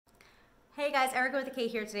Hey guys, Erica with a K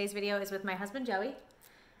here. Today's video is with my husband Joey,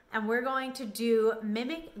 and we're going to do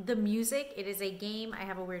Mimic the Music. It is a game. I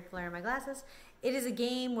have a weird glare in my glasses. It is a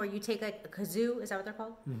game where you take like a kazoo, is that what they're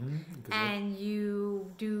called? Mm-hmm. And you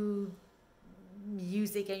do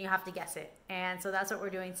music and you have to guess it. And so that's what we're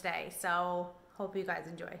doing today. So hope you guys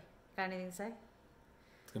enjoy. Got anything to say?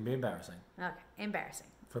 It's going to be embarrassing. Okay, embarrassing.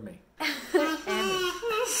 For me. And me.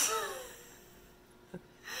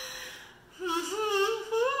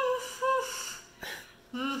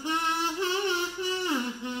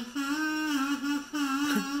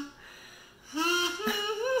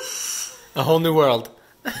 A whole new world.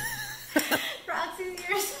 Roxy's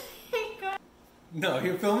ears. No,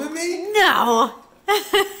 you're filming me? No. I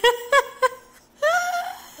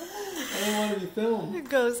don't want to be filmed.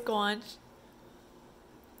 Go squanch.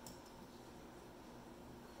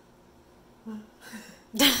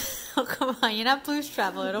 Oh, come on. You're not Blues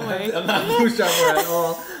Traveler. Don't worry. I'm not Blues Traveler at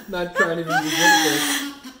all. I'm not trying to be ridiculous.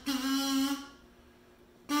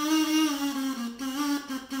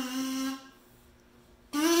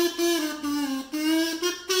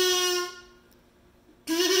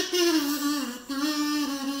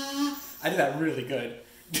 I did that really good.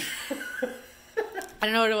 I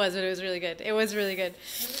don't know what it was, but it was really good. It was really good.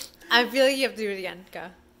 I feel like you have to do it again.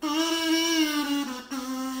 Go.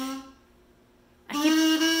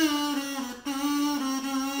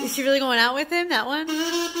 Is she really going out with him? That one? I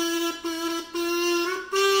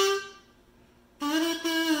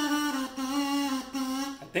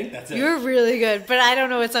think that's it. You were really good, but I don't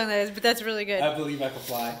know what song that is, but that's really good. I Believe I Can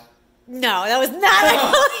Fly. No, that was not I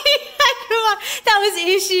Believe I Can Fly. That was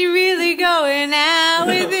Is She Really Going Out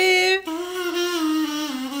With Him?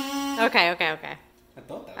 Okay. I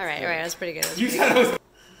thought that was All right, that was pretty good. You said it was...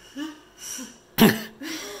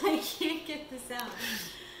 I can't get this out.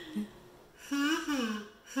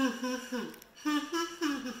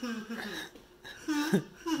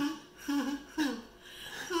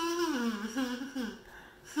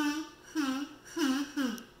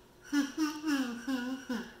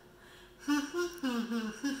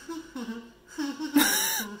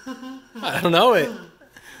 I don't know it.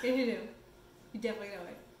 You do. You definitely know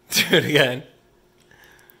it. Do it again.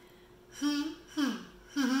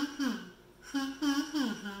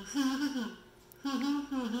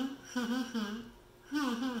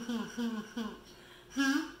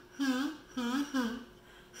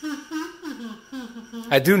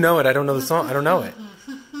 I do know it. I don't know the song. I don't know it.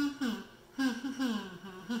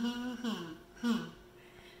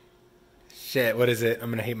 Shit, what is it? I'm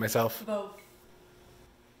gonna hate myself. Both.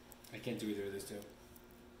 I can't do either of those two.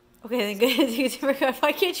 Okay, then good.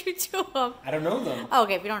 Why can't you do them? I don't know them. Oh,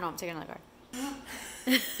 okay, if you don't know them, take another card.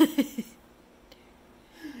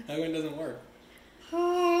 That one doesn't work.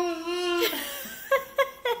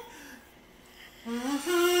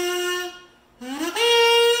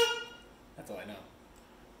 That's all I know.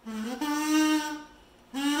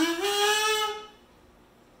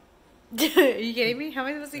 Are you kidding me? How am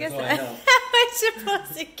I supposed to guess That's all I that? know. How am I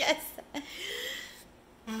supposed to guess that?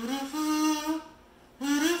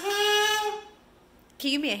 Can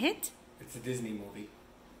you give me a hint? It's a Disney movie.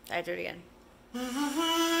 Alright, do it again. Hold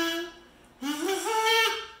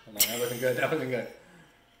on, that wasn't good. That wasn't good.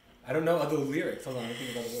 I don't know other lyrics. Hold on, let me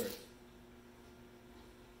think about the words.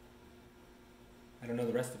 I don't know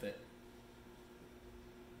the rest of it.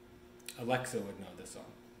 Alexa would know this song.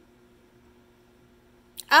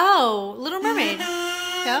 Oh, Little Mermaid.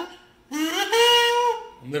 Yeah?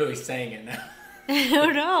 I'm literally saying it now. I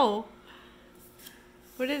don't know.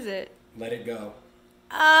 What is it? Let It Go.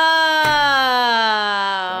 Oh.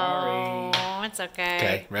 Sorry. It's okay.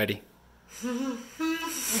 Okay, ready?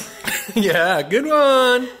 Yeah, good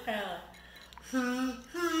one.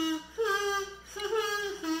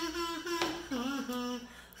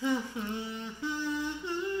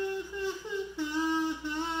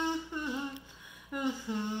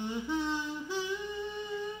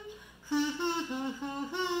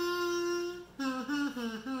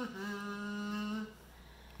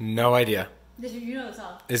 No idea. You know the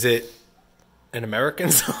song. Is it an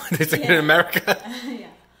American song? Is it in America? Yeah.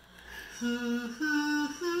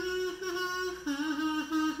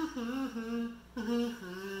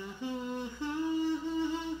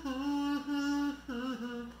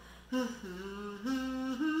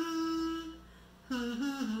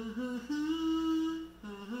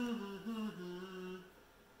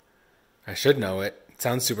 I should know it. It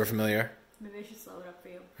sounds super familiar. Maybe I should slow it up for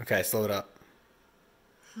you. Okay, slow it up.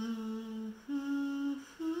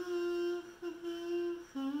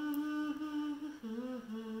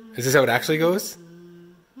 Is this how it actually goes?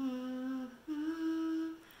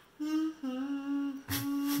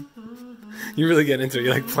 You really get into it.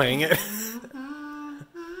 You like playing it.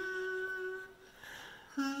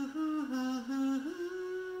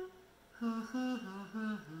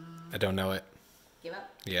 I don't know it. Give up?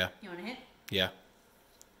 Yeah. You want a hint? Yeah.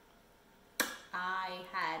 I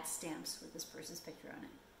had stamps with this person's picture on it.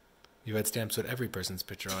 You had stamps with every person's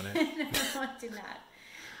picture on it. No, I did not.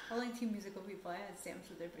 Only 2 musical people I had stamps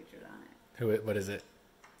with their pictures on it. What is it?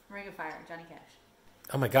 Ring of Fire, Johnny Cash.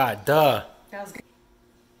 Oh my god, duh. That was good.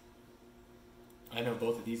 I know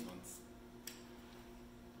both of these ones.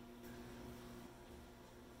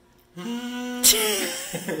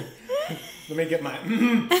 Let me get my...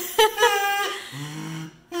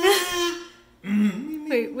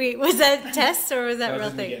 Wait, was that test or was that That was real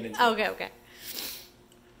just me thing? getting into Oh, it. okay.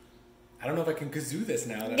 I don't know if I can kazoo this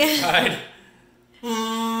now that I've tried.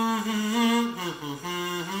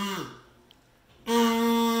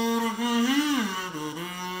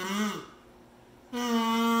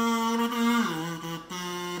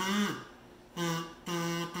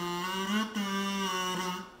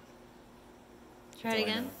 Try it I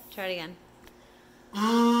again. know. Try it again.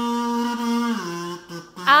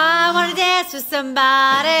 I want to dance with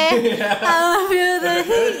somebody. Yeah. I want to feel the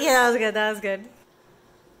heat. Yeah, that was good. That was good.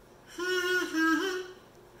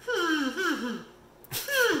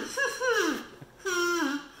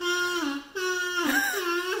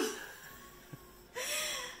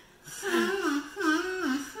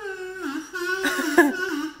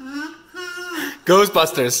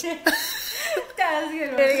 Ghostbusters. That was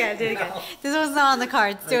good. Do it again. Do it again. This one's not on the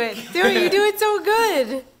cards. Do it. Do it. You do it so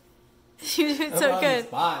good. You do it so I'm on the good.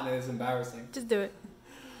 spot and it's embarrassing. Just do it.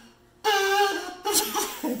 I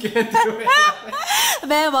can't do it. A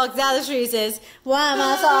man walks down the street and says, "Why am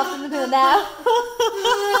I soft in the middle now?"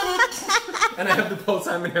 And I have the Paul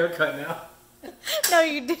Simon haircut now. No,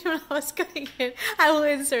 you did when I was cutting it. I will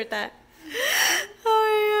insert that.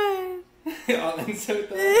 Oh my god. I'll insert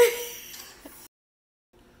that.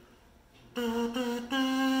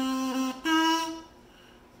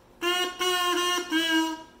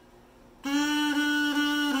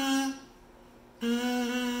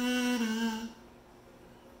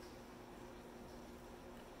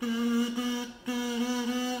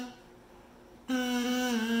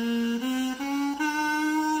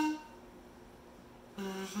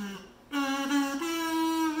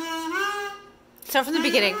 Start from the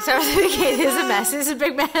beginning. Start from the beginning. This is a mess. This is a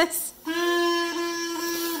big mess.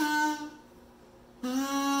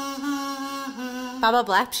 Baba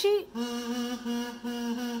Black Sheep?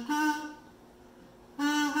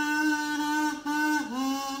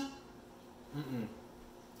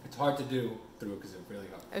 It's hard to do through a kazoo, really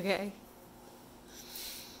hard. Okay.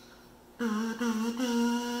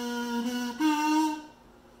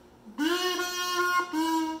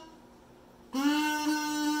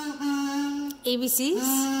 ABCs?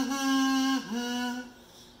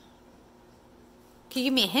 Can you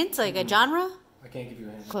give me a hint, like a genre? I can't give you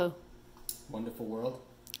a hint. Clue. Wonderful World.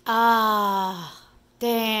 Ah,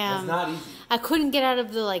 damn. It's not easy. I couldn't get out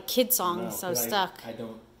of the like kid songs, so I was but stuck. I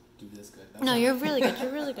don't do this good. No, you're really good.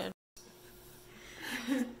 You're really good.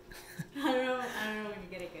 I don't know when you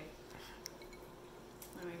get it good.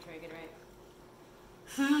 Let me try to get it right.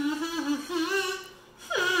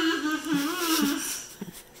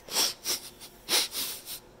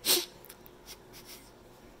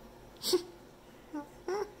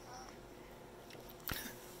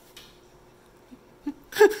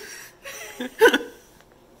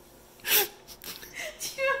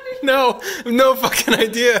 No, no fucking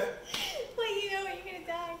idea. Well, you know what, you're gonna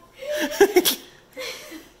die.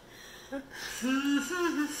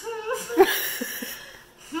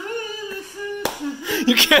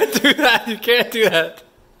 You can't do that. You can't do that.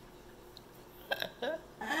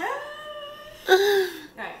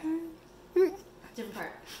 Alright. Different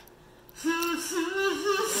part.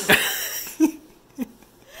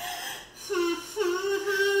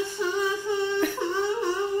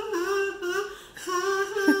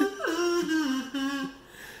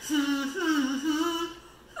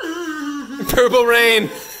 Purple Rain.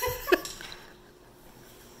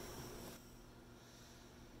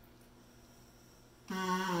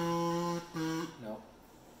 No.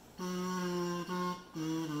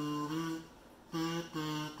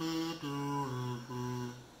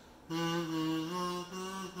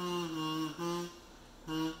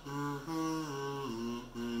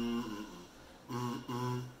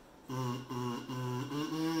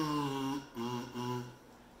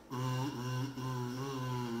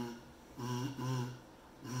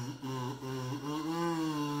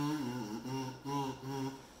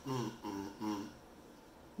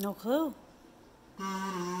 No clue.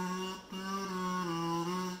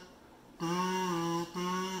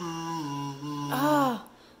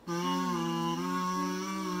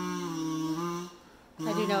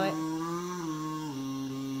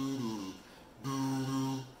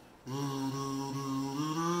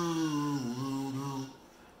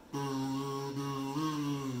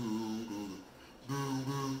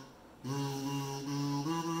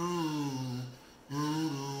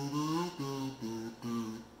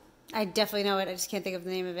 I definitely know it. I just can't think of the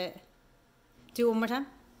name of it. Do it one more time.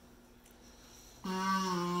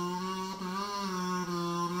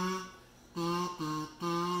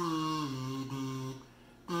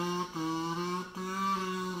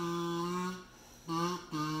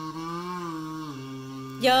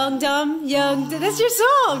 Young, dumb, young. That's your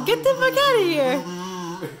song. Get the fuck out of here.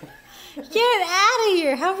 Get out of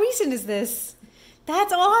here. How recent is this?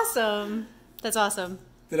 That's awesome. That's awesome.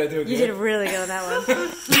 Did I do it good? You did really good on that one.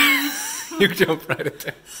 You jumped right into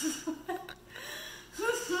it.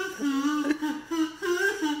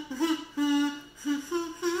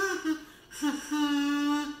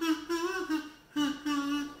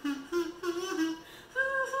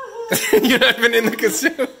 You're not even in the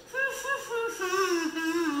kazoo.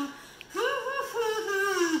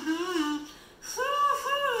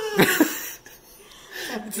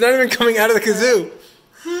 It's not even coming out of the kazoo.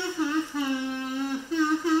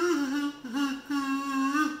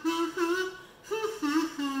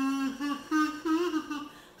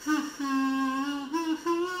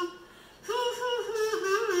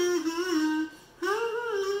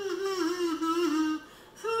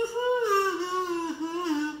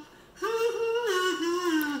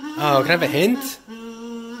 Oh, can I have a hint?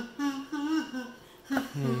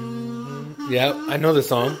 Yeah, I know the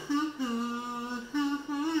song.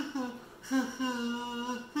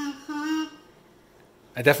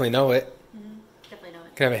 I definitely know it. Definitely know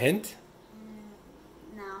it. Can I have a hint?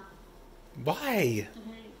 No. Why?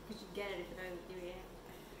 Because you get it if I would do it.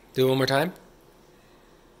 Do it one more time.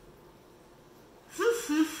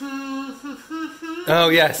 Oh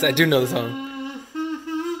yes, I do know the song.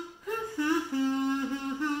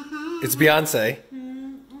 It's Beyonce.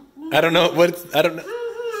 I don't know what it's, I don't know.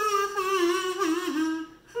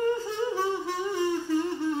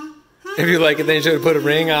 If you like it, then you should have put a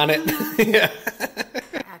ring on it. Yeah.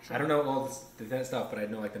 Actually. I don't know all that stuff, but I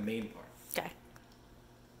know like the main part. Okay.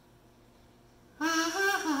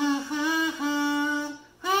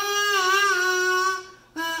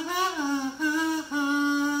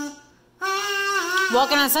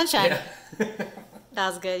 Walking on Sunshine. Yeah. That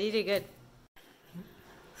was good. You did good.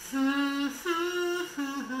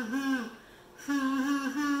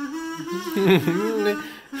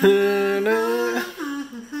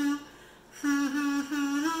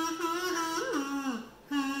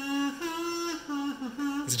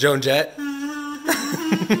 It's Joan Jett.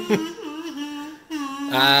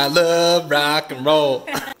 I love rock and roll.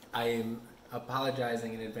 I am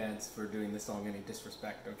apologizing in advance for doing this song any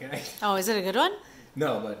disrespect, okay? Oh, is it a good one?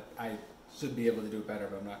 No, but I should be able to do it better,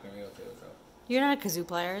 but I'm not going to be able to, so. You're not a kazoo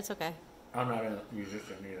player. It's okay. I'm not a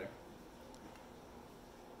musician either.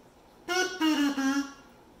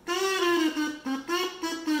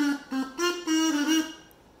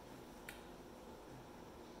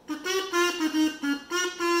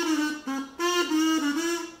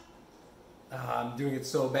 I'm doing it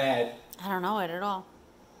so bad. I don't know it at all.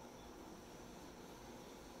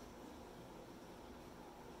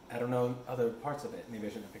 I don't know other parts of it. Maybe I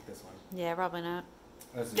shouldn't have picked this one. Yeah, probably not.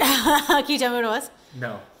 Let's do Can you tell me what it was?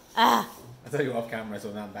 No. Ah. I'll tell you off camera so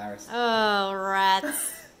I'm not embarrassed. Oh,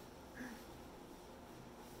 rats.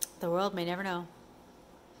 The world may never know.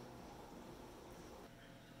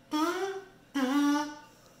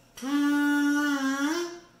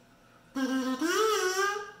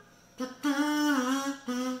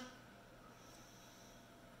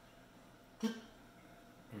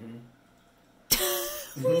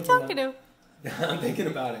 Who are you talking to? I'm thinking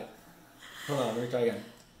about it. Hold on, let me try again.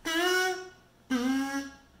 I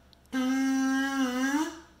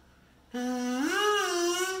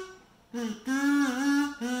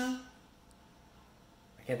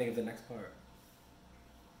can't think of the next part.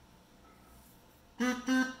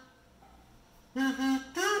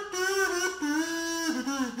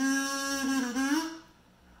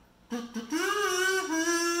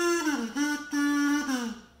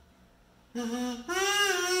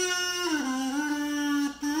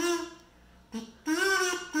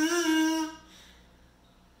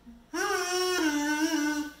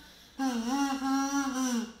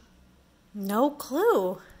 No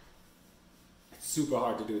clue. It's super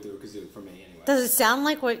hard to do through a kazoo for me anyway. Does it sound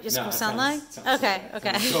like what you're No, supposed it to sound like? sounds so Okay, bad. okay.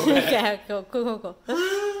 It sounds so bad. Okay, cool.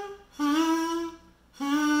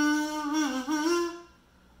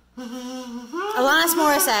 Alanis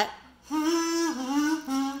Morissette.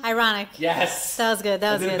 Ironic. Yes! That was good.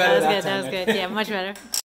 That was I did good. better That was that good. That was time. good. Yeah, much better.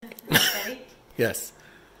 Ready? Yes.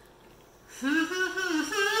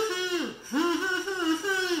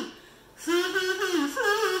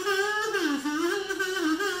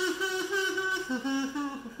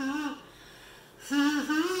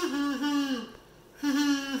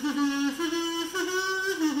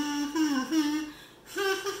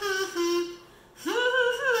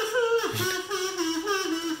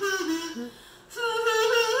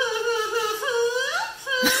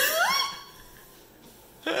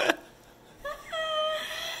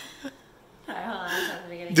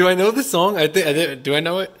 Do I know the song? I think. Do I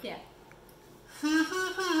know it? Yeah.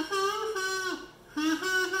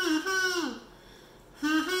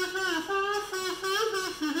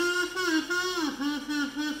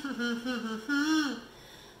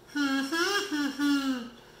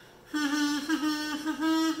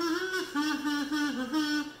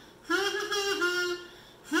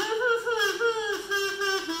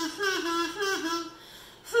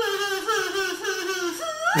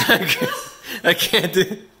 I can't do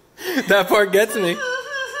that part. Gets me.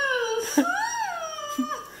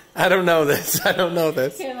 I don't know this. I don't know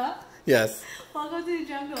this. Came up? Yes. Welcome to the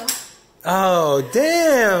jungle. Oh,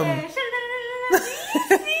 damn.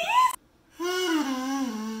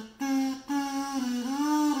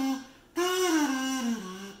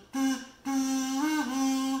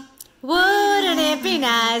 Wouldn't it be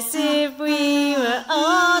nice if we were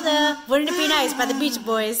older? Wouldn't it be nice by the Beach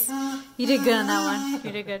Boys? You did good on that one.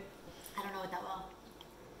 You did good. I don't know it that well.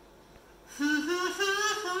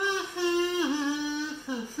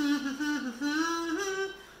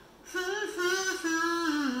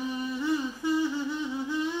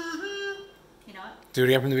 You know it? Do it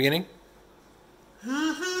again from the beginning.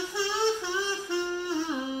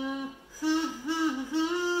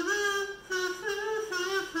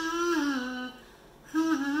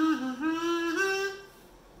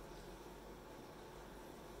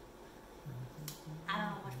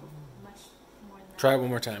 Try it one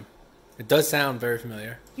more time. It does sound very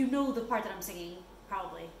familiar. You know the part that I'm singing,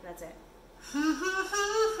 probably. That's it. Do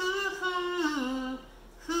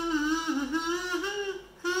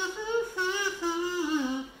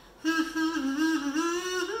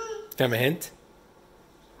you have a hint?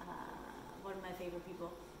 One of my favorite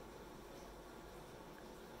people.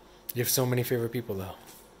 You have so many favorite people, though.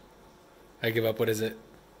 I give up. What is it?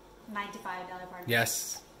 $95 party.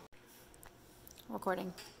 Yes.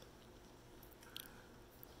 Recording.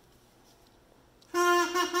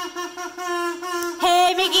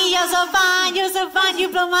 Hey Mickey, you're so fine, you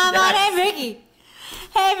blow my mind. Hey Mickey,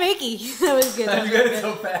 hey Mickey, that was good. That was good.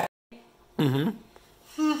 So fast.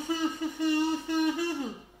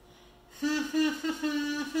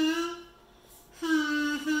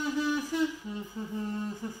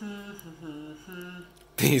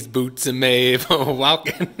 These boots are made for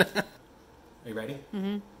walking. Are you ready?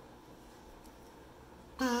 Mm-hmm.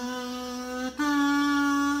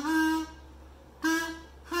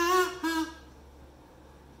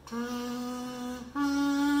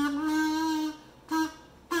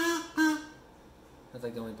 That's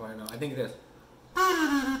like the only part I know. I think it is. I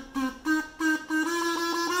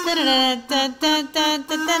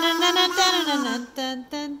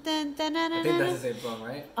think that's the same song,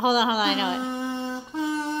 right? Hold on, I know it.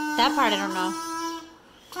 That part I don't know.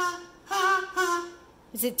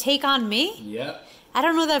 Is it Take On Me? Yep. I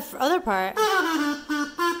don't know that other part.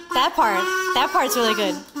 That part's really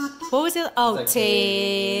good. What was it? Oh, like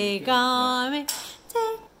Take On Me.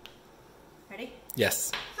 Ready?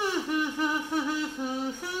 Yes.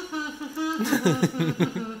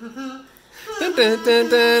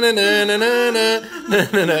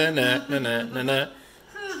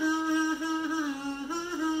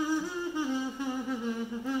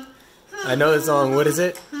 I know the song. What is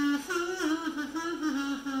it?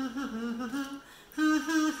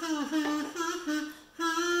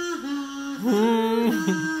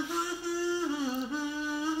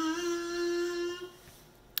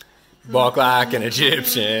 Walk like an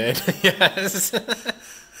Egyptian. Yes.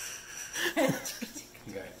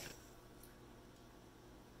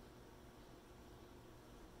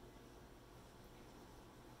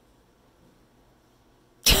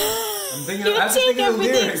 You take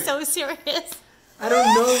everything so serious. I don't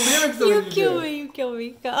know lyrics. You kill me.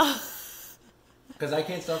 Go. Because I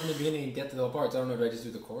can't start from the beginning and get to the parts. I don't know if I just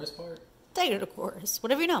do the chorus part. Take it to the chorus.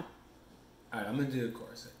 Whatever you know. Alright, I'm going to do the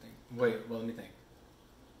chorus, I think. Wait, well, let me think.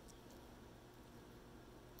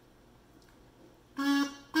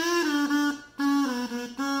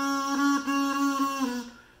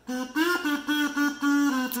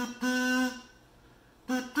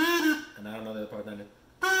 And I don't know the other part then.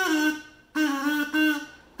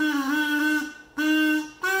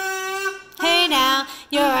 Hey now,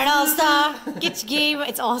 you're an all-star. Get your game.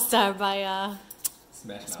 It's All-Star by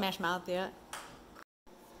Smash Mouth, yeah.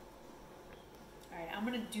 Alright, I'm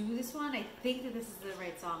gonna do this one. I think that this is the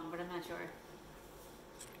right song, but I'm not sure.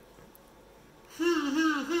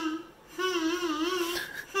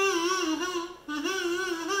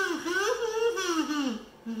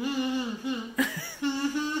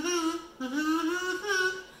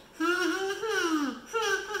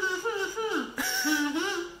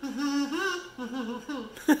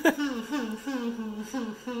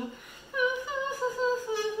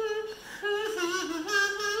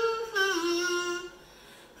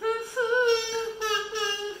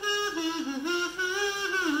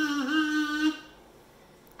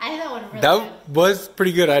 That was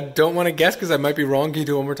pretty good. I don't want to guess because I might be wrong. Can you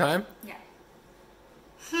do it one more time? Yeah.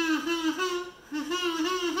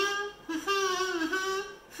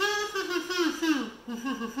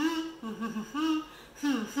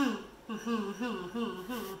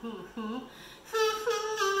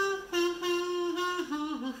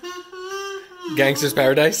 Gangster's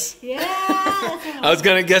Paradise? Yeah. I was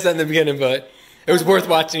going to guess that in the beginning, but it was worth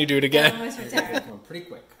watching you do it again. That was for Tara. Going pretty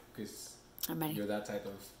quick because I'm ready. you're that type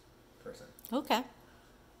of person. Okay.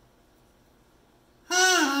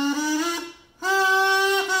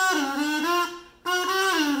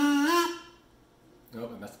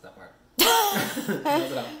 Nope, I messed up that part.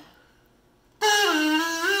 Mess it up.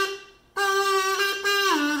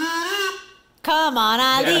 Come on,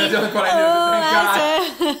 Ali. Yeah, that's the only part I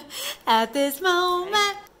knew. Thank God. At this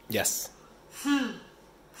moment. Yes.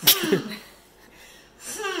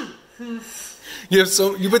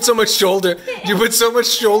 You put so much shoulder. You put so much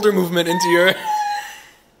shoulder movement into your.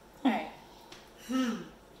 All right.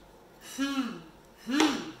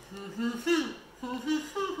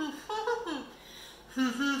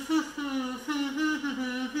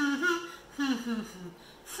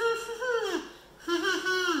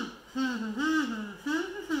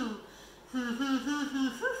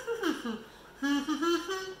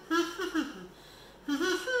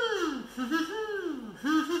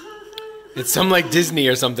 It's some like Disney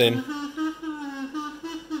or something.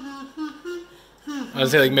 I would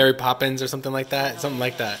say like Mary Poppins or something like that. Something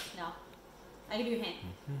like that. No. I give you a hint.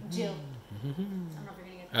 Jill. I don't know if you're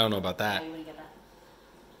gonna get that. I don't know about that. No, you wouldn't get that.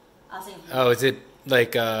 I'll sing it. Oh, is it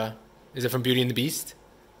like is it from Beauty and the Beast?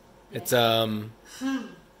 It's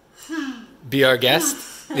Be Our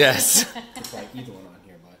Guest? Yes. It's like either one on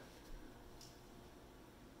here, but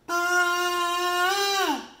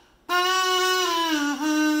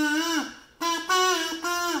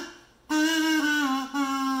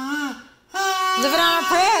Living on a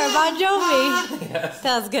Prayer, Bon Jovi. yes.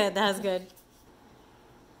 That was good. That was good.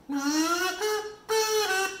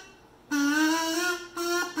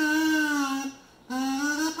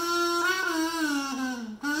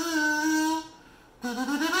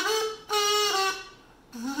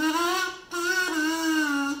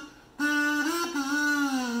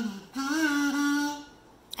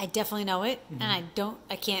 I definitely know it, and I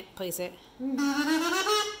can't place it.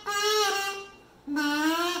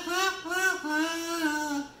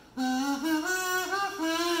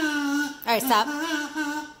 All right, stop.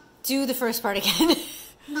 Do the first part again.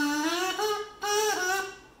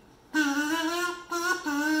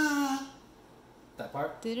 That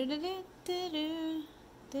part? I'm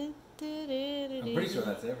pretty sure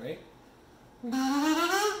that's it, right?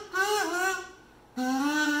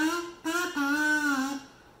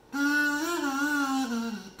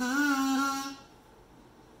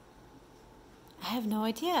 I have no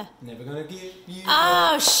idea. Never gonna give you.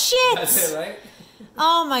 Oh, shit! That's it, right?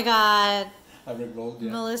 Oh my god. I rickrolled,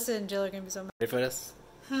 yeah. Melissa and Jill are gonna be so mad. Ready for this?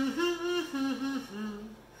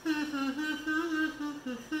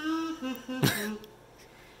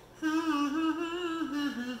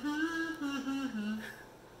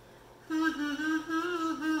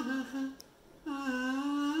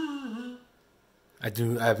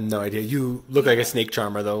 I have no idea. You look like a snake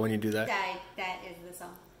charmer though when you do that. That is the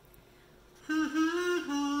song.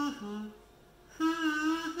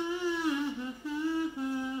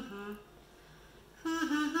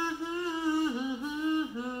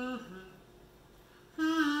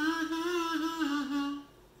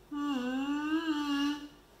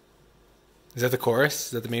 Is that the chorus?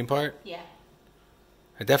 Is that the main part? Yeah.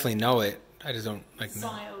 I definitely know it. I just don't like The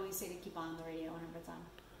song I always say to keep on the radio whenever it's on.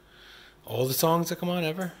 all the songs that come on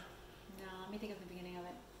ever. No, let me think of the beginning of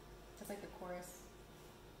it. That's like the chorus.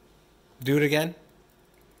 Do it again.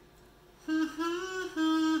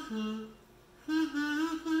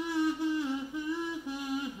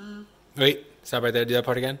 Wait, stop right there. Do that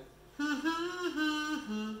part again.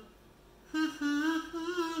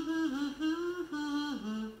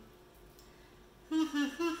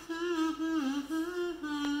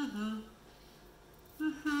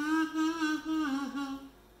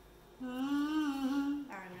 I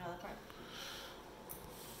don't even know that part.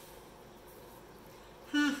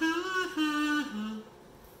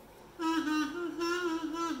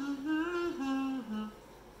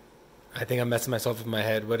 I think I'm messing myself with my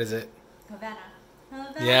head. What is it? Havana.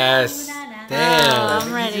 Yes. Havana. Damn. Oh,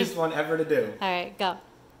 I'm ready. Easiest one ever to do. All right, go.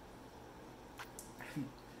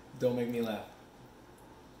 Don't make me laugh.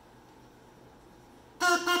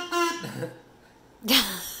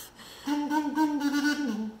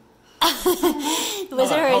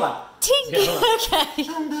 Was it her? Hold on. Tink. Yeah, hold Okay.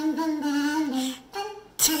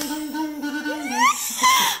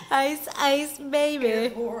 All Ice, ice,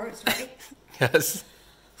 baby. Horse, right? Yes.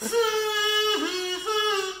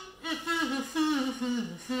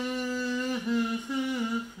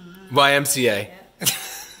 YMCA.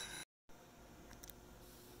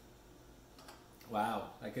 Wow,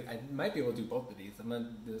 I might be able to do both of these. I'm gonna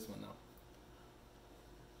do this one though.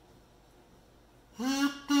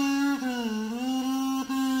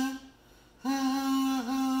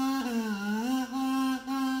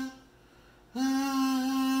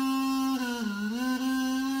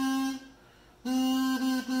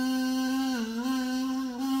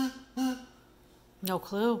 No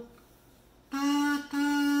clue.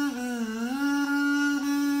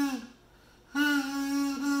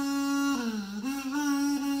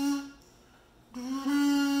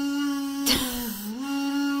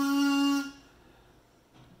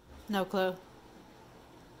 No clue.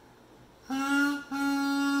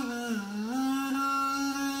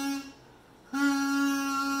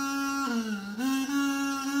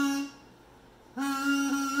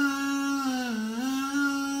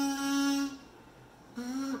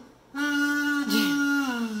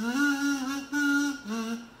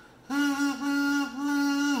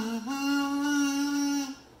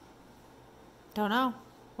 Don't know.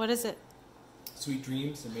 What is it? Sweet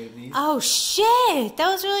Dreams are made of these. Oh shit! That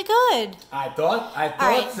was really good. I thought All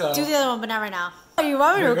right, so. do the other one, but not right now. Oh, you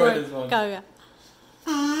want me to We'll go record? with this one. Go, go.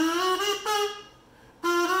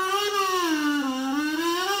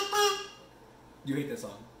 You hate this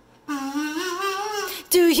song.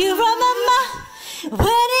 Do you remember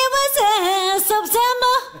when it was in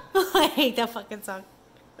September? I hate that fucking song.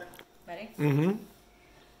 Ready? Mm-hmm.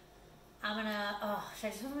 I'm gonna. Oh, should I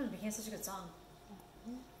just remember it became such a good song?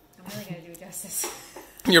 I'm really gonna do it justice.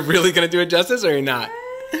 You're really gonna do it justice, or you're not?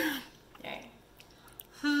 Okay.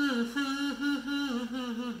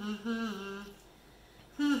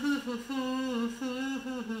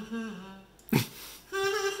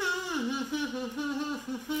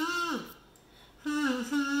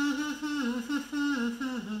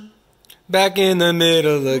 Back in the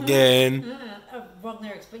middle again. Wrong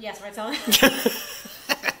lyrics, but yes, right song.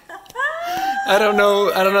 I don't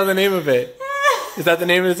know the name of it. Is that the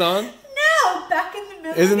name of the song? No, back in the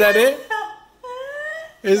middle. Isn't that it?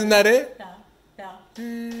 Isn't that it? No.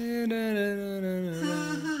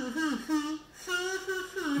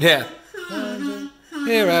 Yeah.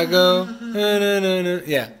 Here I go.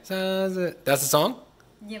 Yeah. That's the song?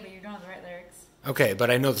 Yeah, but you're doing the right lyrics. Okay, but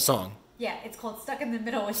I know the song. Yeah, it's called Stuck in the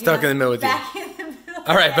Middle with You. Stuck in the Middle with You. Back in the middle.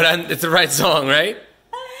 All right, but it's the right song, right?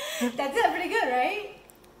 That's it, pretty good, right?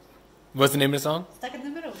 What's the name of the song? Stuck in the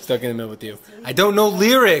Middle. Stuck in the Middle with You. I don't know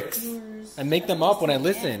lyrics. I make them up when I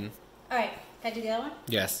listen. All right, can I do the other one?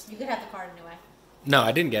 Yes. You could have the card anyway. No,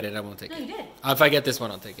 I didn't get it. I won't take No, it. you did. If I get this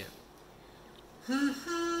one, I'll take it.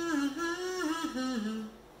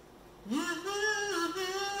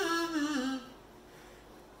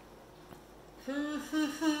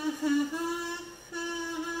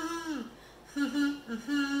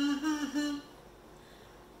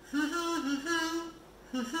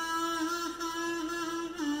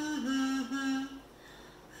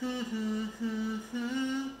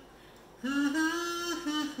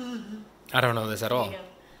 I don't know this at all.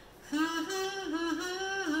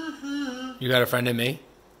 You got a friend in me?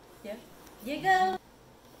 Yeah. You go.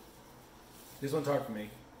 This one's hard for me.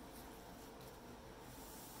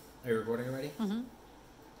 Are you recording already? Mm-hmm.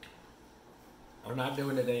 I'm not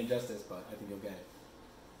doing it any justice, but I think you'll get it.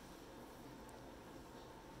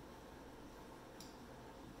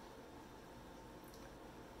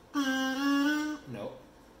 Nope.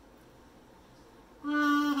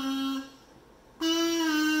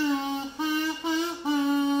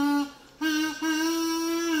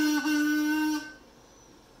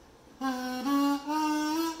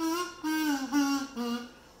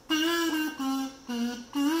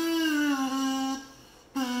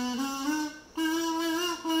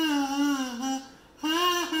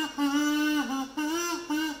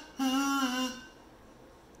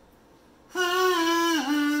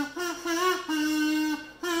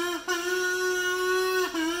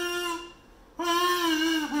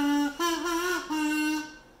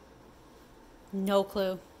 No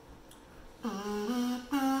clue.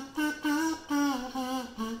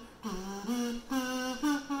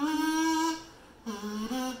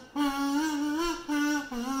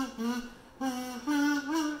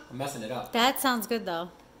 I'm messing it up. That sounds good though.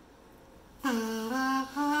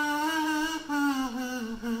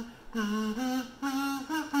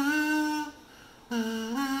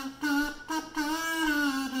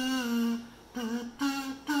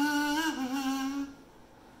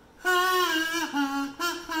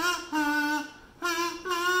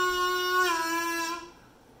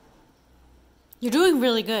 You're doing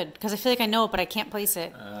really good because I feel like I know it, but I can't place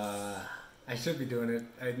it. I should be doing it.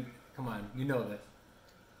 Come on, you know this.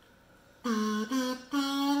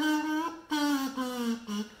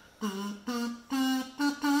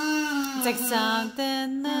 It's like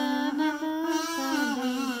something. Na, na, na,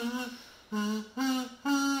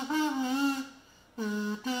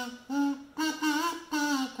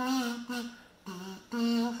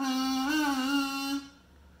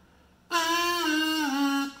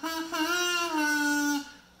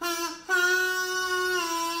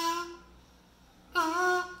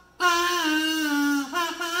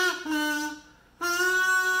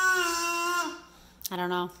 I don't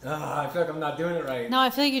know. I feel like I'm not doing it right. No, I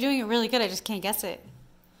feel like you're doing it really good. I just can't guess it.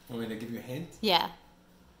 Want me to give you a hint? Yeah.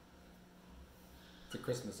 It's a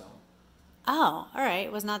Christmas song. Oh, all right.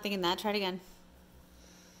 Was not thinking that. Try it again.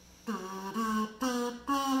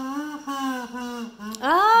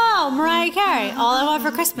 Oh, Mariah Carey. All I Want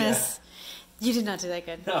for Christmas. Yeah. You did not do that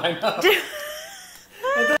good. No, I know.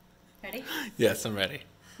 Ready? Yes, I'm ready.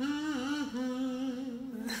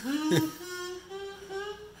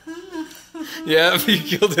 Yeah, you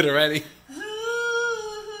killed it already.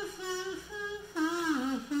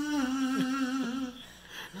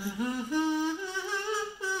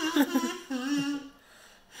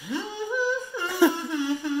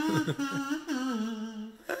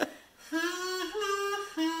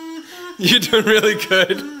 You're doing really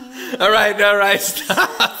good. All right,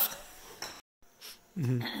 stop.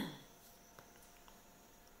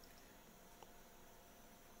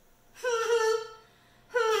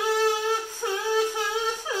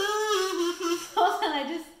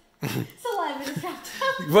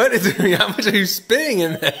 What is it? How much are you spitting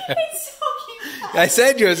in there? It's soaking wet. I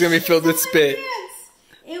said yours was going to be filled with spit.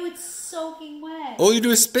 It was soaking wet. All you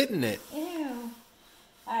do is spit in it. Ew.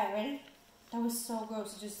 Alright, ready? That was so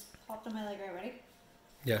gross. It just popped on my leg. Right, ready?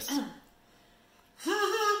 Yes.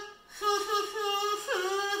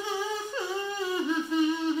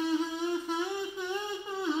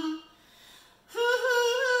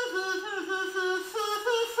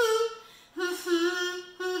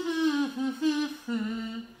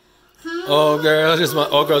 All girls just want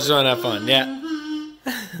to have fun. Yeah.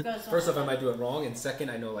 First off, I might do it wrong, and second,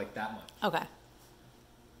 I know like that much. Okay.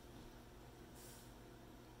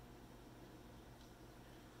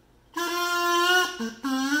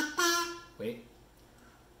 Wait.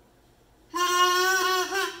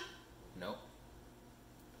 Nope.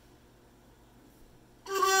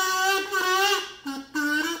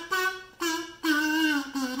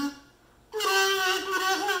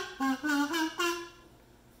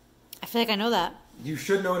 I feel like I know that. You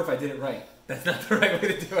should know it if I did it right. That's not the right way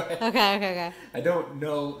to do it. Okay. I don't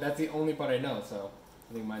know. That's the only part I know, so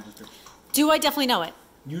I think mine's just... Do I definitely know it?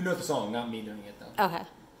 You know the song, not me doing it, though. Okay.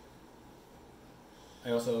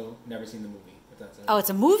 I also never seen the movie, if that's it. Oh, it's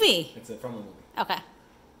a movie? It's from a movie. Okay.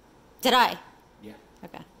 Did I? Yeah.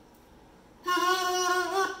 Okay.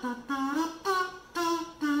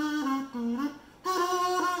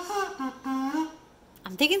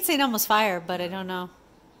 I'm thinking St. Elmo's Fire, but I don't know.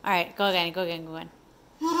 All right, go again.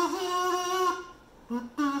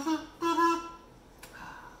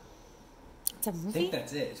 It's a movie? I think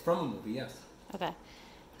that's it. It's from a movie, yes. Okay.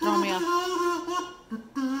 Throw me off.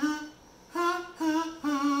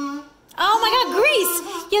 Oh my God, Grease!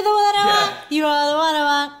 You're the one I want. You are the one I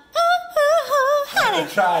want. I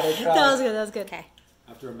tried. That was good. Okay. I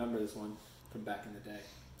have to remember this one from back in the day.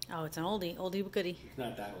 Oh, it's an oldie but goodie. It's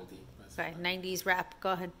not that oldie. Okay, 90s rap.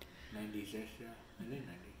 Go ahead. 90s-ish, yeah. I think 90s.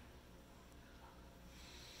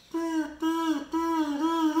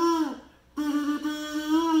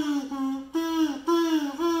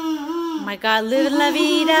 Oh my God, living la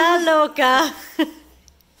vida loca.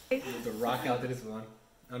 We have to rock out to this one.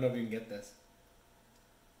 I don't know if you can get this.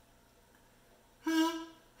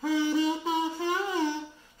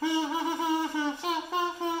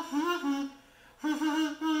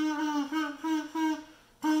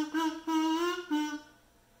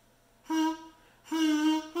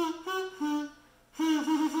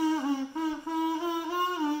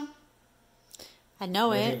 I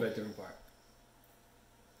know it. By a different part.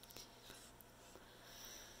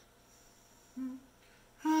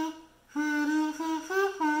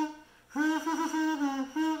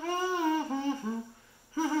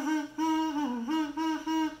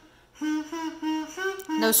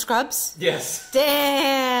 No scrubs? Yes.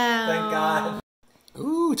 Damn. Thank God.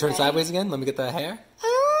 Ooh, turn sideways again. Let me get the hair.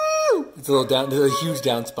 Ooh. It's a little down. There's a huge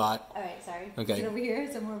down spot. All right, sorry. Okay. Is it over here?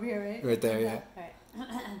 Somewhere over here, right? Right there, yeah. All right.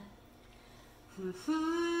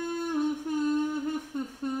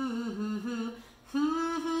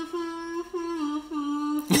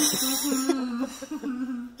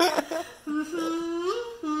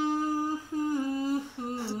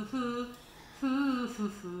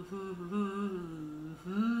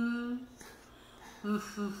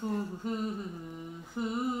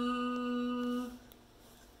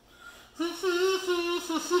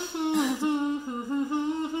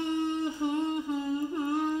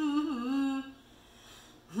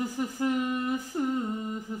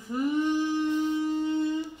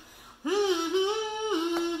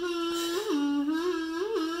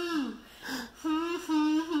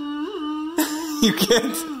 You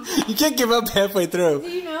can't give up halfway through. Do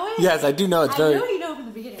you know it? Yes, I do know. It's very. I know you know from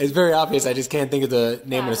the beginning. It's very obvious. I just can't think of the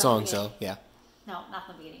name of the it's song. not the So yeah. No, not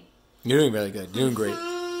from the beginning. You're doing really good. You're doing great.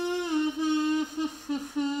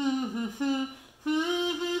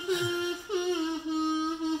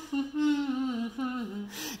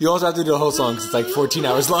 You also have to do the whole song because it's like 14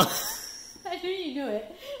 hours long. I knew you knew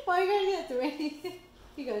it. Why are you going to get through it?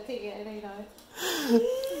 You go, take it. I know you know it.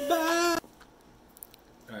 Bye.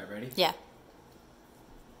 All right, ready? Yeah.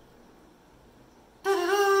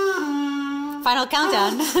 Final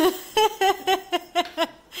countdown. That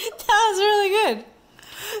was really good.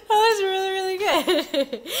 That was really, really good.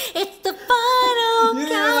 It's the final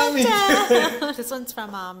countdown. This one's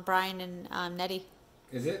from Brian and Nettie.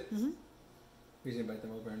 Is it? Mm-hmm. We should invite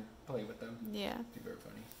them over and play with them. Yeah. It'd be very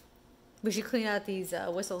funny. We should clean out these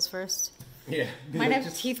whistles first. Yeah. Mine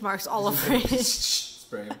have teeth marks all over it.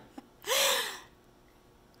 Spray them.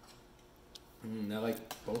 I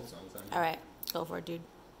like both songs. All right. Go for it, dude.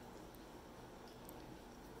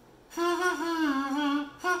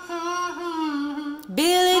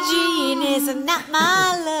 Billie Jean is not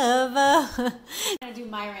my lover. I'm going to do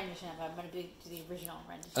my rendition of it. I'm going to do the original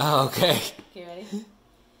rendition. Oh, okay. Okay, ready?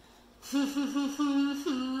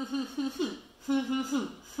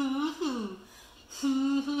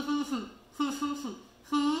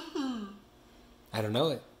 I don't know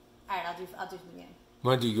it. All right, I'll do from the beginning.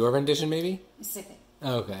 Want to do your rendition, maybe? Second.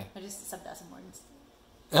 Oh, okay. I just subbed out some words.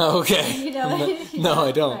 Oh, okay. You know it? No,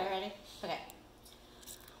 I don't. All right, ready? Okay.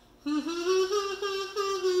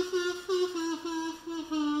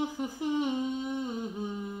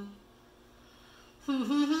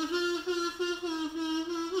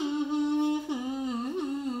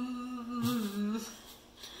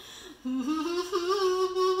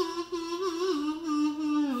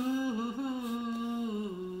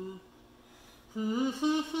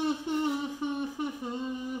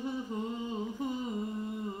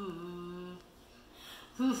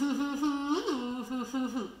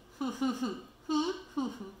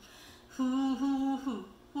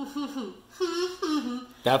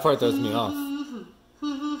 That part throws me off.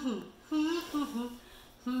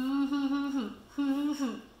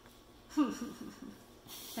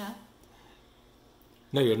 Yeah.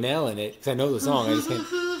 No, you're nailing it because I know the song. I just can't.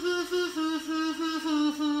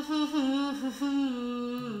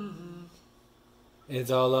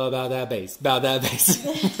 It's all about that bass. About that bass.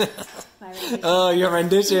 Oh, your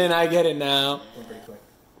rendition. I get it now.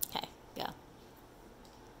 Okay, go.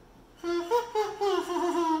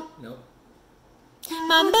 Nope.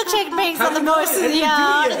 My milkshake breaks on the most of the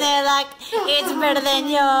yard, and they're like, it's better than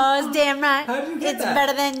yours. Damn right. How did you get it's that?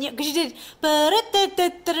 better than you. Because you did.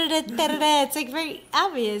 It's like very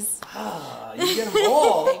obvious. Ah, you get them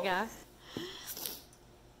all. There you go.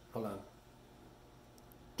 Hold on.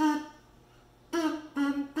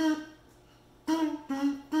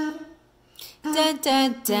 Dun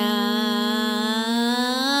dun dun.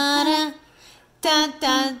 Dun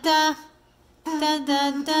dun dun. Dun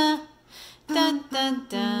dun dun. Dun dun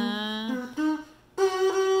dun.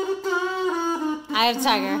 I have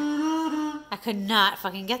Tiger. I could not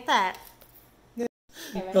fucking get that.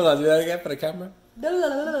 Hold on, do that again for the camera. Alright,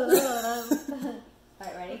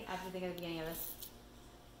 ready? I have to think of the beginning of this.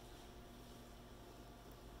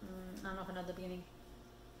 I don't know if I know the beginning.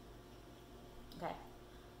 Okay.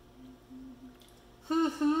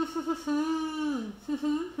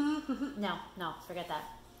 No, forget that.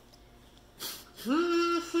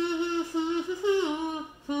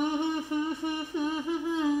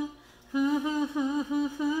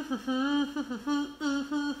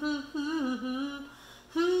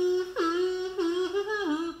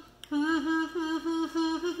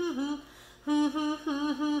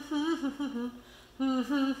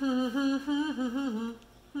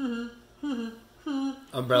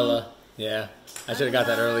 Umbrella. Yeah, I should have got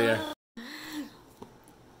that earlier.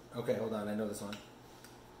 Okay, hold on. I know this one.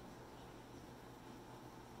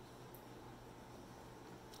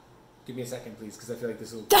 Give me a second, please, because I feel like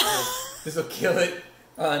this will kill it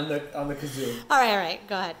on the kazoo. All right.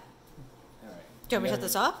 Go ahead. All right. Do you want me to shut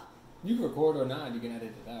this off? You can record or not. You can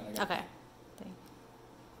edit it out. I got Okay.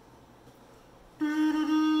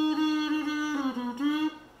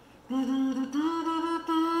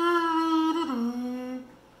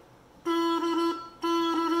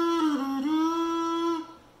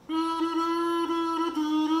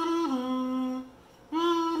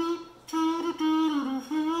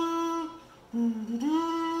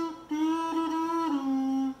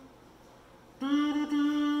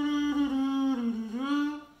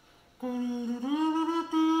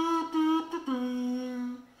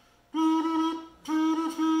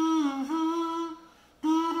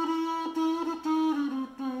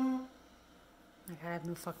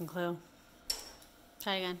 fucking clue.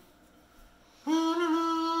 Try again.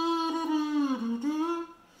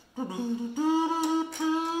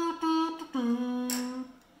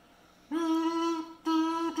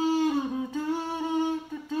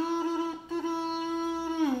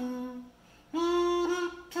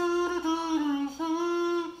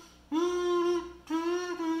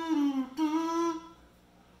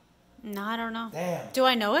 No, I don't know. Damn. Do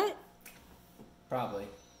I know it? Probably.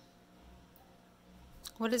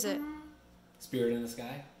 What is it? Spirit in the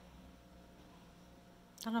Sky?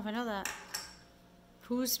 I don't know if I know that.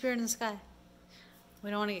 Who's Spirit in the Sky?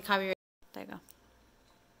 We don't want to get copyrighted. There you go.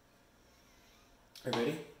 Are you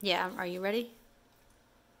ready? Yeah, are you ready?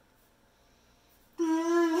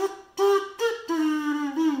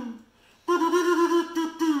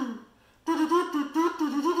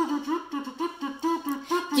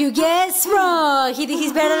 You guess wrong. He thinks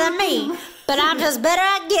he's better than me, but I'm just better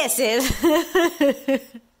at guesses.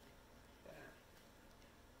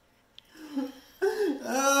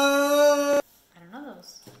 I don't know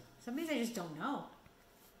those. Some of these I just don't know.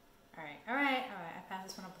 All right. I passed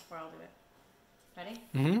this one up before. I'll do it. Ready?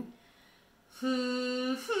 Mm-hmm.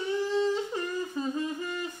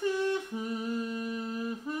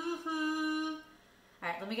 All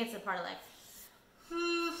right, let me get to the part I like.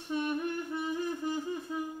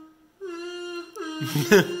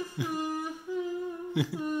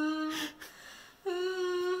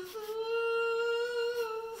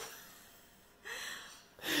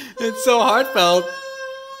 It's so heartfelt.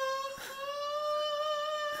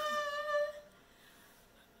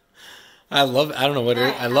 I love it. I don't know what it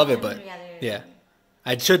is. I love it, but yeah.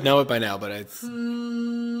 I should know it by now, but it's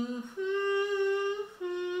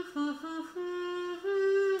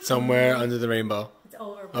somewhere under the rainbow. It's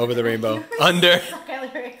over. Over the rainbow. Under. Suck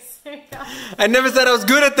at lyrics. There you go. I never said I was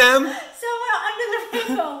good at them. Somewhere under the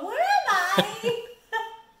rainbow. Where am I?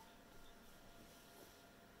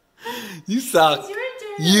 You suck. It's your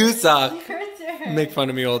turn. You suck. Your turn. Make fun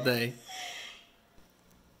of me all day.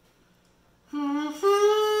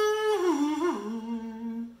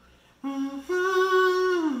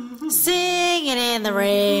 Singing in the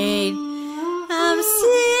rain. I'm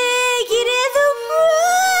singing in the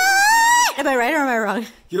rain. Am I right or am I wrong?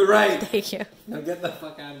 You're right. Thank you. Now get the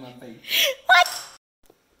fuck out of my face. What?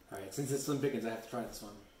 Alright, since it's Slim Pickens, I have to try this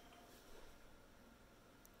one.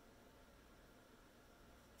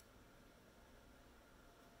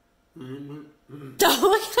 Oh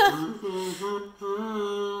my God.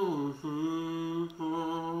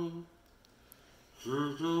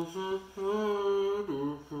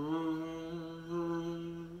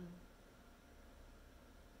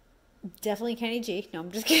 Definitely Kenny G. No,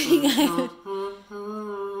 I'm just kidding.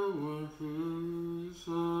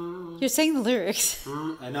 You're saying the lyrics.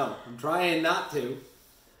 I know. I'm trying not to.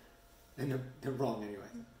 And they're wrong anyway.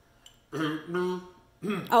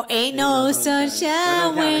 Oh, ain't no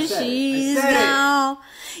sunshine when she's gone.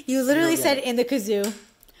 You literally said in the kazoo.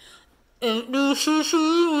 Ain't no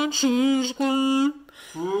sunshine when she's gone.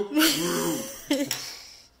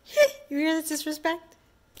 You hear this disrespect?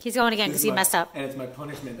 He's going again because he messed up. And it's my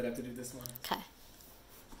punishment that I have to do this one. Okay.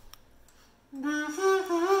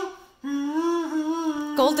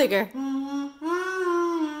 Gold digger.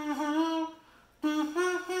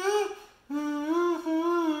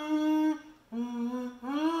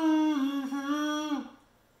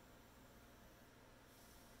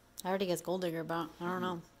 I already guess gold digger, but I don't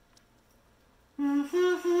know.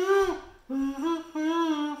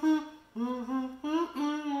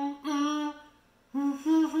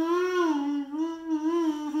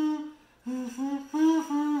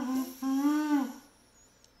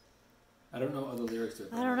 I don't know other lyrics to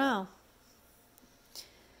it. I don't know.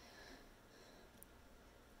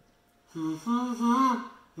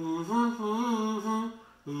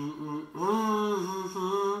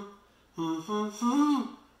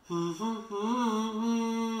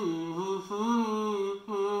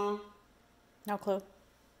 No clue.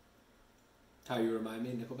 How You Remind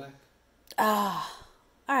Me, Nickelback? Ah,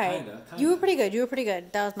 all right. Kinda. You were pretty good. You were pretty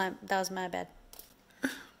good. That was my bad.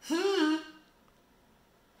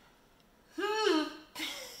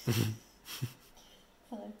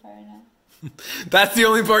 That's the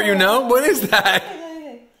only part you know? What is that?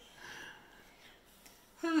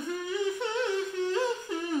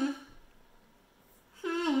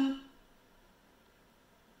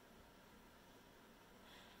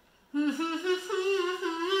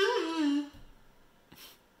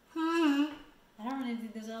 I don't really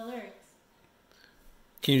think there's no lyrics.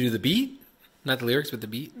 Can you do the beat? Not the lyrics, but the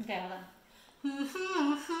beat? Okay, hold on.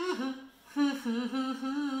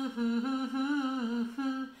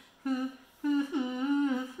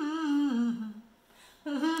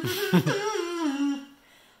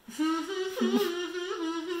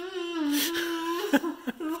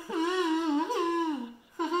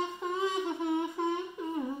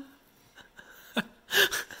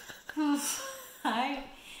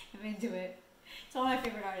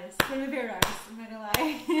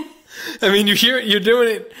 I mean, you're doing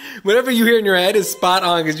it. Whatever you hear in your head is spot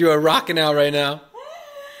on because you are rocking out right now.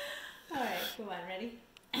 All right, come on, ready?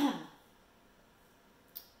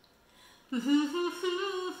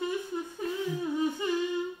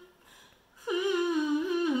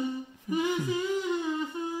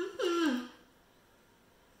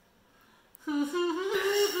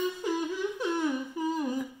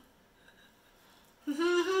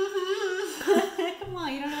 Come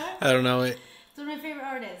on, you don't know it? I don't know it. It's one of my favorite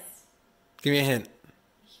artists. Give me a hint.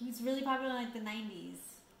 He was really popular in like the 90s,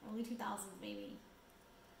 early 2000s maybe.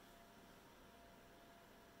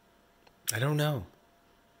 I don't know.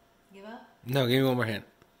 Give up? No, give me one more hint.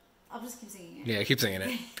 I'll just keep singing it. Yeah, keep singing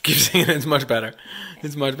it. Keep singing it. It's much better. Okay.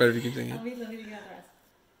 It's much better if you keep singing it. Let me figure out the rest.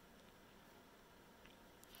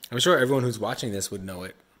 I'm sure everyone who's watching this would know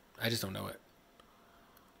it. I just don't know it.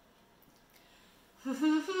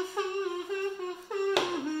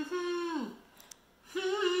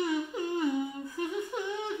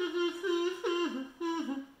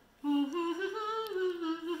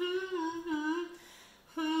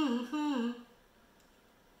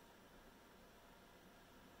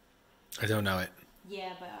 I don't know it.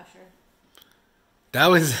 Yeah, by Usher.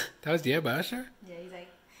 That was Yeah by Usher? Yeah, he's like,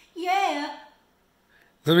 yeah.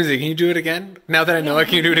 Let me see. Can you do it again? Now that I know it,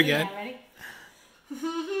 can you do it again? Yeah, ready?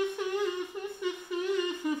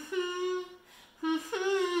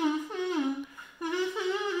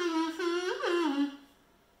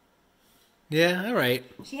 Yeah, all right.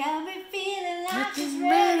 She had me feeling like she's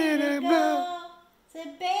ready to go.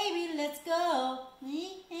 Said, baby, let's go.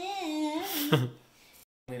 Yeah.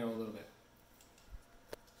 You know, a little bit.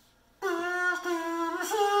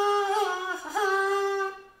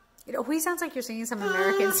 It always sounds like you're singing some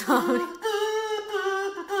American song.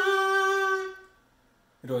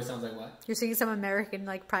 It always sounds like what? You're singing some American,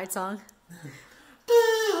 like, pride song.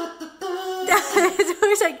 It's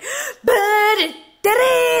always like,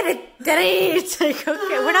 it's like,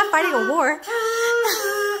 okay, we're not fighting a war.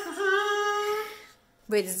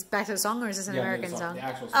 Wait, is this back to the song or is this an American song? The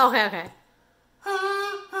actual song. Oh, okay, okay.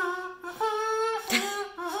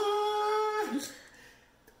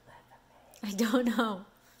 I don't know.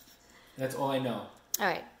 That's all I know. All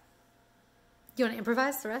right. You want to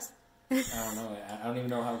improvise the rest? I don't know. I don't even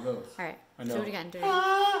know how it goes. All right. I know. Do it again. Do it again.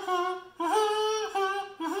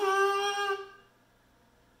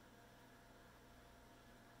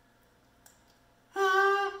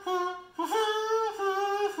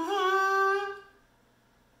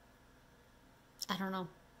 I don't know.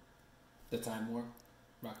 The Time War?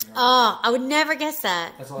 Rocky Horror. Oh, I would never guess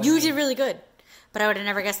that. That's all I You know. did really good. But I would have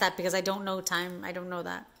never guessed that because I don't know time. I don't know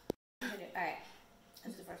that. All right.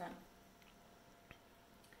 Let's do the first one.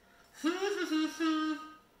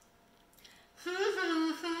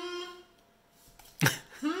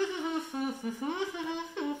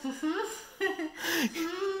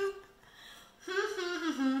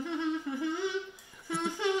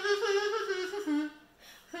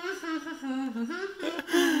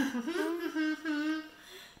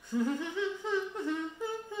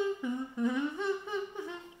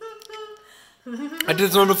 I did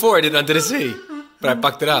this one before. I did Under the Sea. But I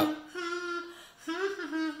fucked it up.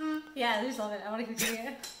 Yeah, I just love it. I want to keep doing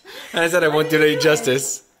it. And I said I won't do it any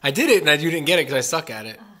justice. I did it, and you didn't get it because I suck at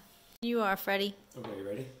it. You are, Freddie. Okay, you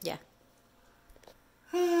ready? Yeah.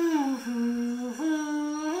 This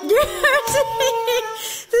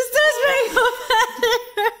does make me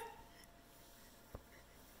better.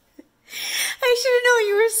 I should have known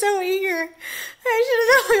you were so eager. I should have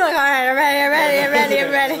known. You're like, all right, I'm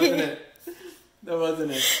ready. That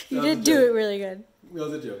wasn't it. You did do it really good. That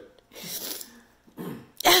was a joke.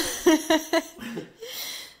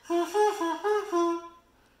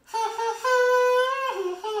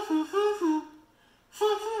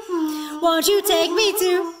 Won't you take me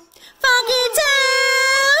to Funky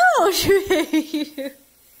Town? Won't you take me to...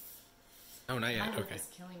 Oh, not yet. Okay. It's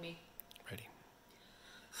killing me. Ready.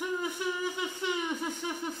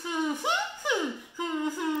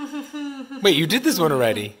 Wait, you did this one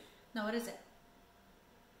already. No, what is it?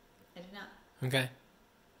 I did not. Okay.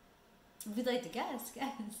 If you'd like to guess.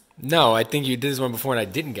 No, I think you did this one before and I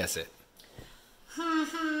didn't guess it.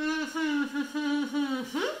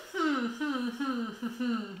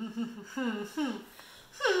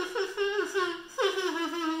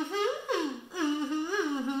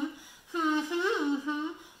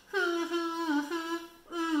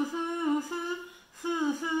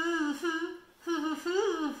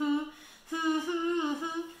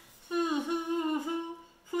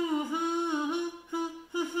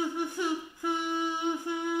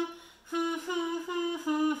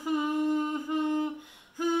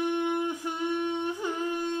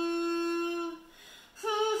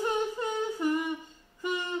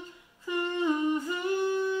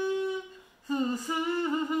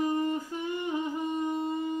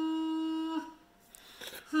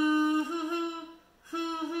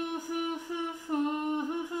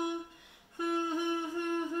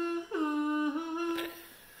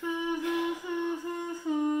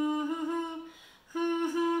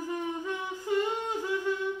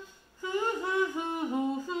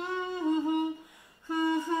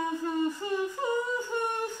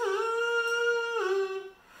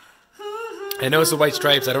 I know it's the White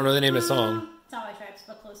Stripes. I don't know the name of the song. It's not White Stripes,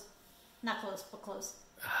 but close. Not close, but close.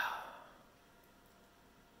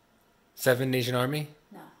 Seven Nation Army?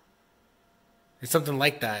 No. It's something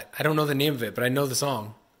like that. I don't know the name of it, but I know the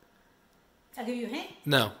song. I'll give you a hint.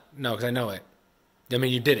 No, because I know it. I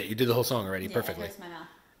mean, you did it. You did the whole song already perfectly. It hurts my mouth.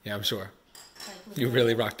 Yeah, I'm sure. Like, You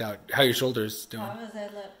really rocked out. How are your shoulders doing? How was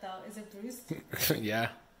that lip, though? Is it bruised? Yeah.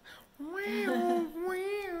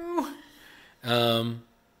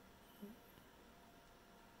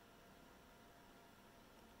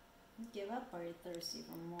 Give up, or are you thirsty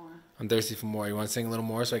for more? I'm thirsty for more. You want to sing a little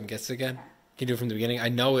more so I can guess it again? Okay. Can you do it from the beginning? I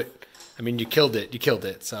know it. I mean, you killed it. You killed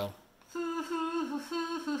it, so.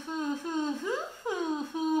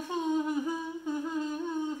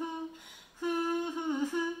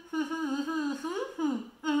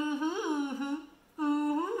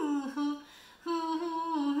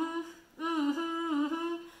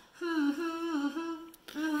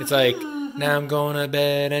 It's like, now I'm going to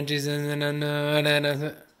bed and she's in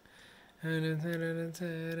the...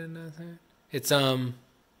 It's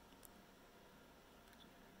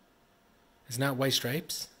not White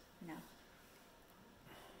Stripes? No.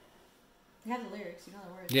 You have the lyrics, you know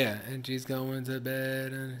the words. Yeah, and she's going to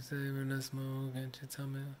bed and saving the smoke and she tell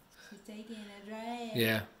me she's taking a drag.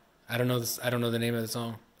 Yeah. I don't know this. I don't know the name of the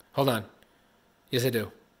song. Hold on. Yes, I do.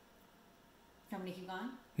 You want me to keep going?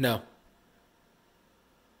 No.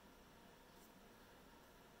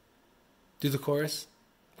 Do the chorus.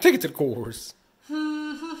 Take it to the chorus.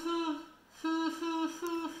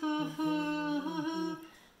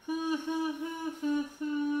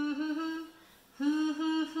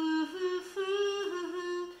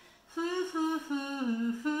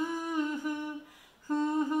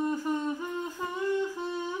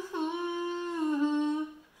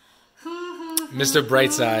 Mr.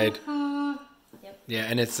 Brightside. Yep. Yeah,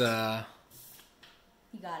 and it's You got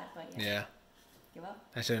it, but yeah. Yeah. Give up?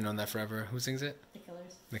 I should have known that forever. Who sings it? The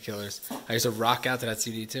Killers. The Killers. I used to rock out to that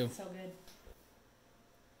CD too. So good.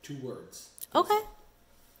 2 words. Okay.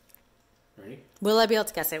 Ready? Will I be able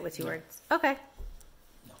to guess it with 2 No. words? Okay.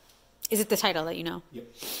 No. Is it the title that you know? Yep.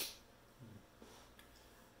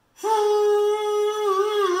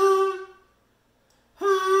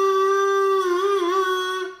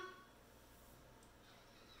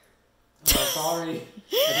 Sorry.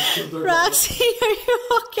 Roxy, are you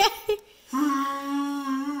okay?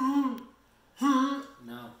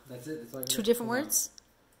 No, that's it. That's all I got. 2 different words?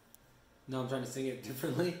 No, I'm trying to sing it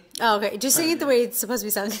differently. Oh, okay. Just sing it the way it's supposed to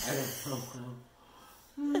be sung. I don't know.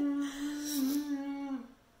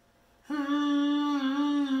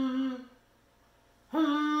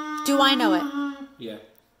 Do I know it? Yeah.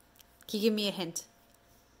 Can you give me a hint?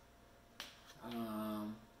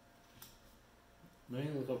 Let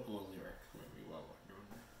me look up the lyric. Maybe while we're doing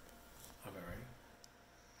that.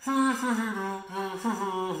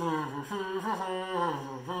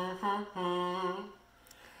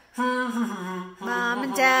 Mom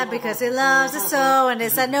and Dad, because he loves us so, and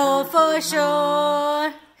this I know for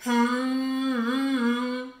sure.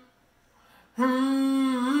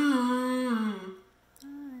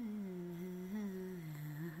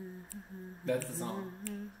 That's the song.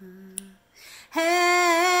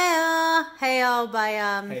 Hey oh by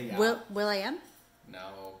Hey Ya. Will I Am?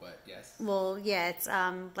 No, but yes. Well, yeah, it's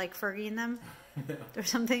like Fergie and them or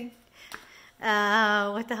something.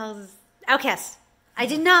 What the hell is Outcast? I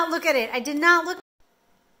did not look at it. I did not look.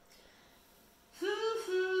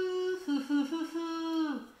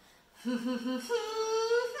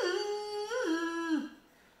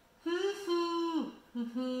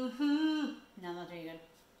 No, I'm not doing good.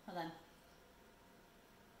 Hold on.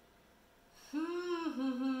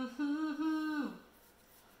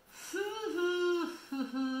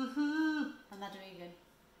 I'm not doing good.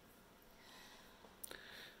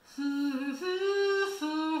 So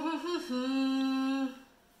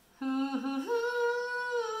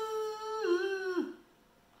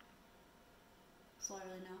I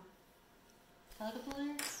really know. Can I look up the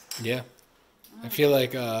lyrics? Yeah. I feel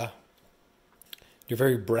like you're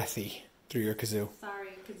very breathy through your kazoo. Sorry,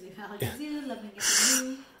 Kazoo. I like Kazoo. Love me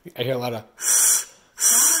Kazoo. I hear a lot of...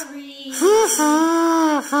 Sorry. Are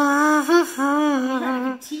you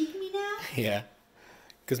trying to critique me now? Yeah.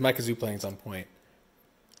 Because my kazoo playing's on point.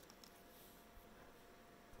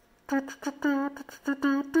 I'm just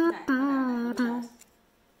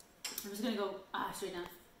gonna go straight down.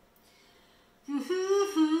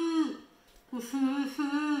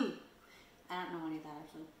 I don't know any of that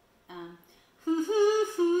actually.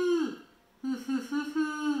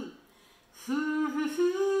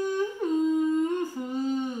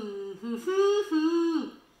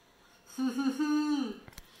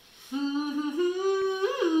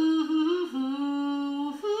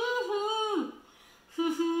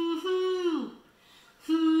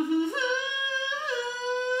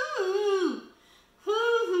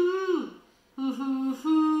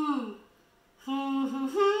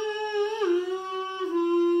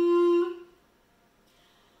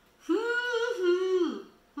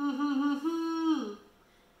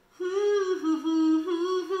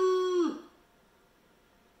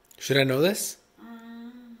 Should I know this?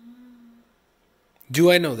 Do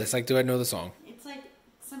I know this? Like, do I know the song? It's like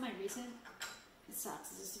semi-recent. It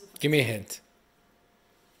sucks. It's just super Give me a hint.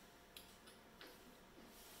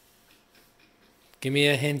 Give me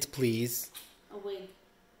a hint, please. A wig.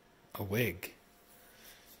 A wig.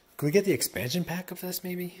 Can we get the expansion pack of this,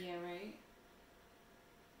 maybe? Yeah, right?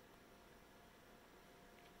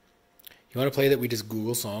 You want to play that we just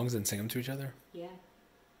Google songs and sing them to each other? Yeah.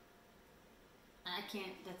 I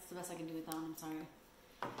can't. That's the best I can do with that one. I'm sorry.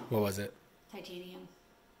 What was it? Titanium.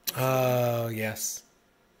 Oh, yes.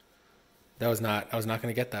 I was not going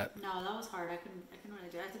to get that. No, that was hard. I couldn't really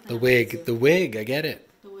do it. The wig. The wig. I get it.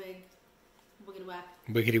 The wig. Wiggity whack.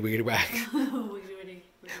 Wiggity wiggity whack. Wiggity.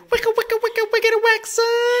 Wicka wicka wicka wiggity whack,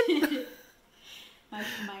 son. my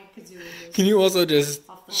Kazoo. Can you also just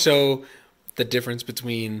show the difference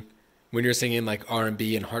between when you're singing like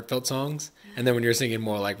R&B and heartfelt songs, and then when you're singing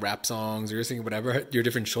more like rap songs or you're singing whatever, your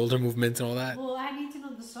different shoulder movements and all that? Well, I need to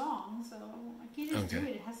know the song, so I can't just do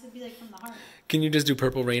it. It has to be like from the heart. Can you just do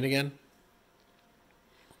Purple Rain again?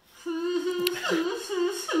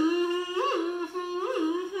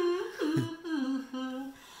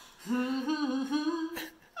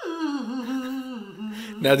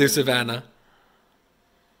 Now do Savannah.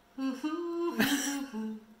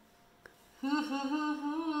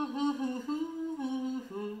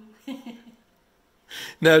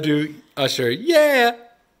 Now do Usher. Yeah.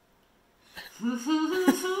 How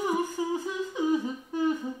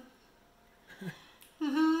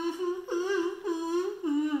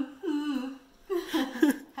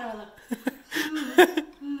do I look?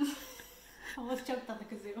 I almost choked on the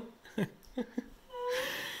Kazoo.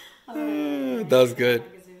 That was good.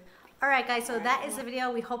 Alright guys, so that is the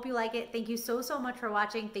video. We hope you like it. Thank you so much for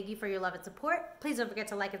watching. Thank you for your love and support. Please don't forget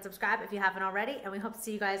to like and subscribe if you haven't already. And we hope to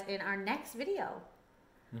see you guys in our next video.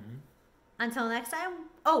 Until next time.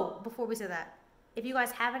 Oh, before we say that, if you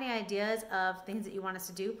guys have any ideas of things that you want us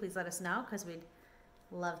to do, please let us know because we'd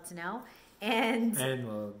love to know. And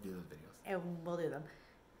we'll do the videos. And we'll do them.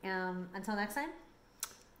 Until next time,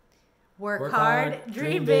 work hard,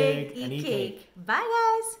 dream big, eat cake.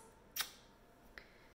 Bye guys.